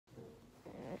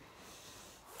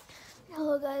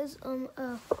guys,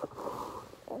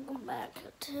 welcome back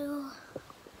to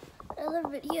another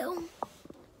video,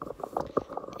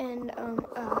 and,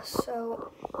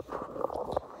 so,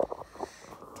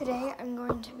 today I'm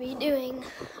going to be doing,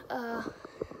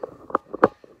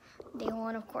 day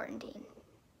 1 of quarantine.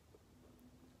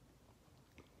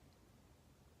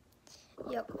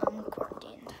 Yep, I'm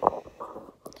quarantined.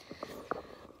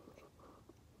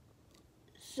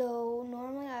 So,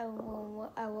 normally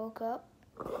I woke up,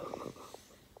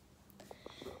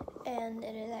 and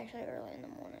it is actually early in the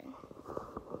morning.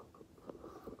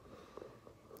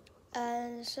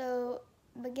 And so,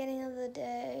 beginning of the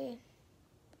day,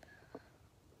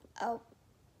 I'll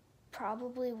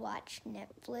probably watch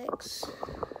Netflix,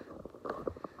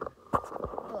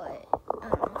 but I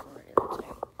don't know if I'm gonna do that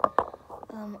today.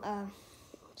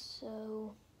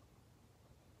 So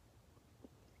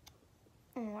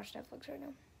I'm gonna watch Netflix right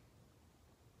now.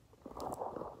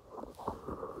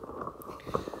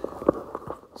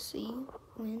 See you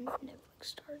when Netflix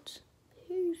starts.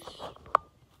 Peace.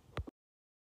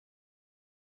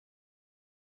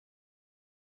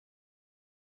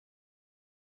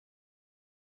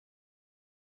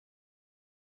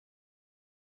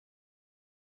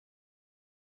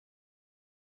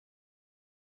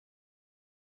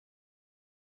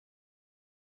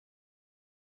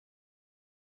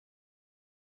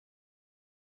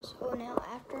 So now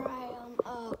after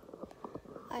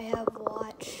I have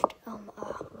watched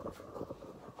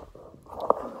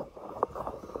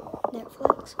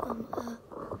Netflix,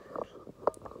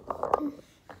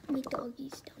 my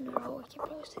doggies down there. Oh, I can't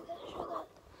probably say that, show that.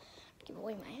 Give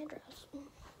away my address.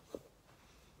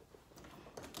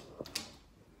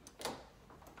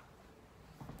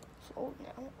 So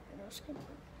now we're just gonna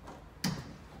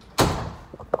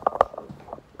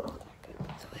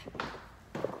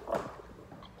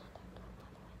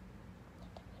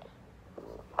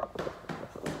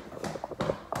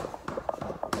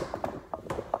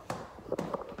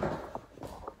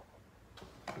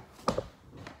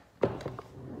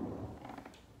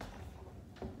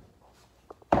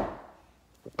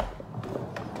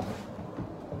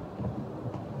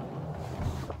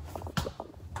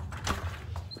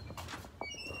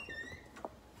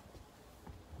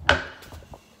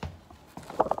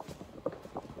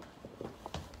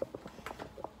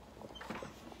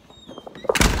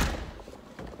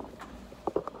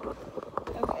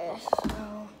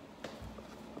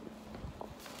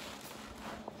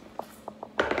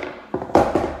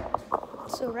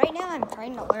So right now I'm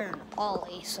trying to learn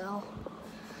ollie, so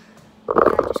yeah,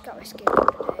 I just got my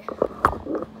skateboard today.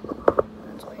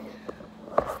 That's why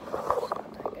it's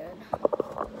not that good.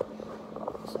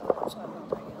 So that's why I'm not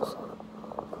that good. So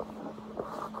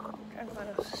I'm trying to find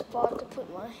a spot to put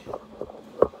my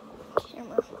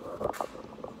camera.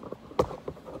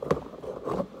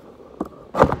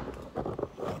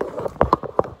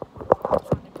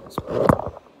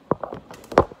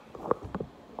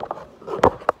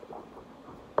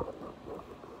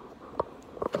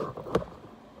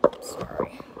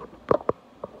 Sorry.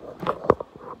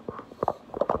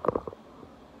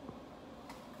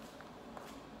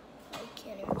 I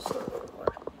can't even see the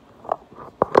board.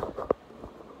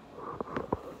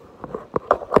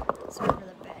 Sorry.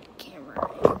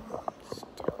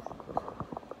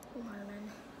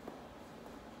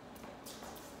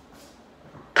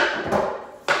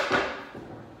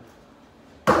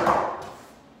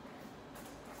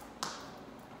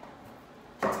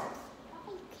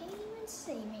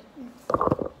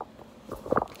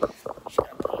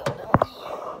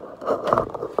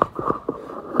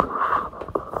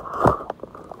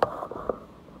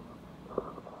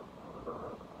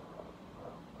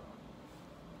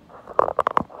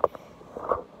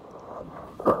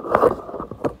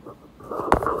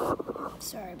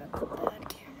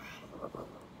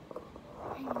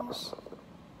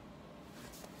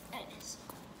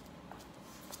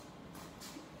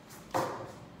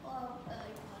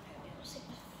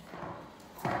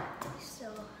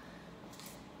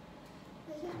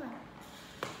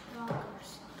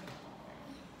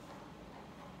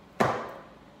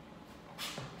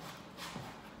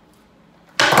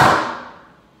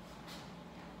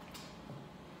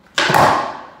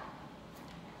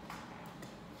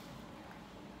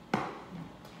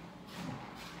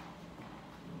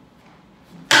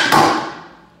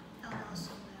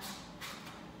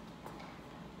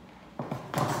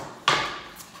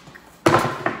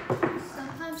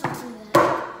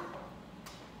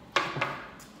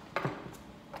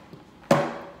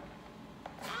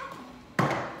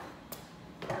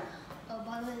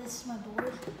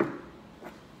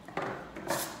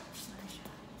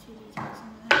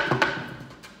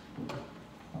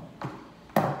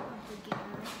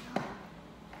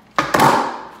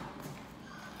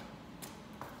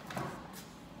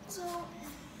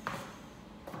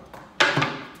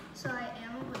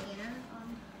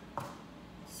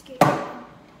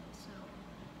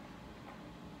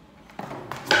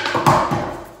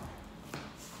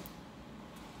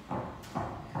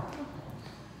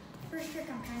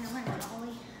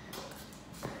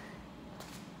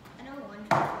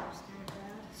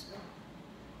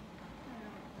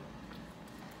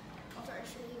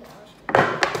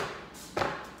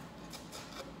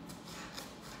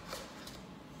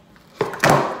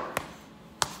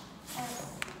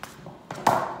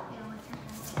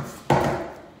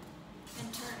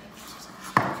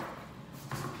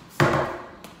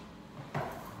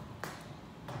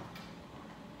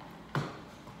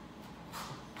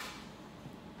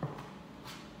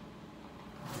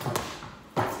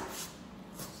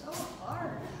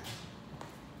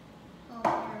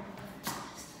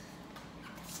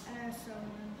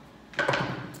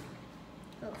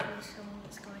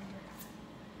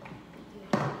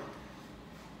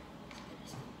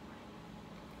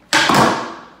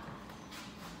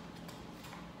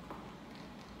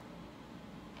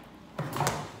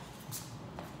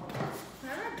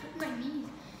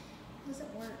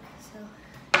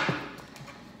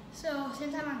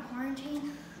 since I'm on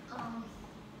quarantine,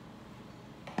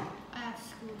 I have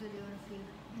school to do in a few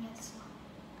minutes.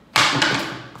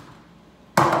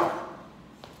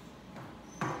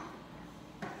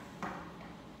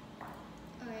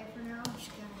 Okay, for now I'm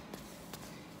just gonna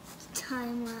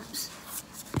time lapse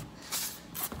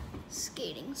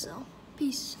skating, so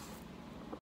peace.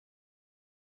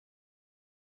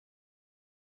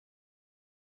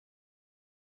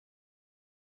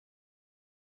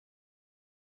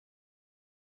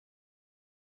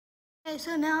 Okay,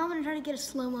 so now I'm gonna try to get a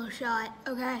slow-mo shot,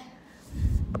 okay?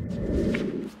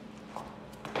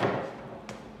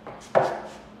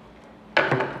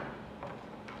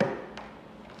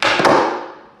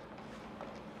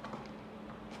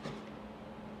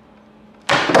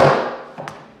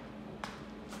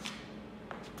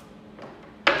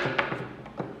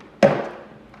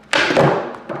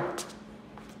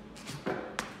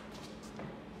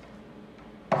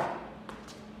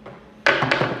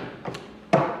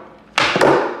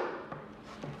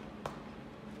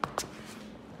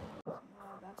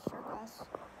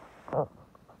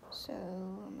 So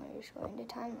I'm just going to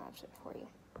time lapse it for you.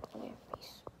 Okay,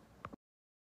 peace.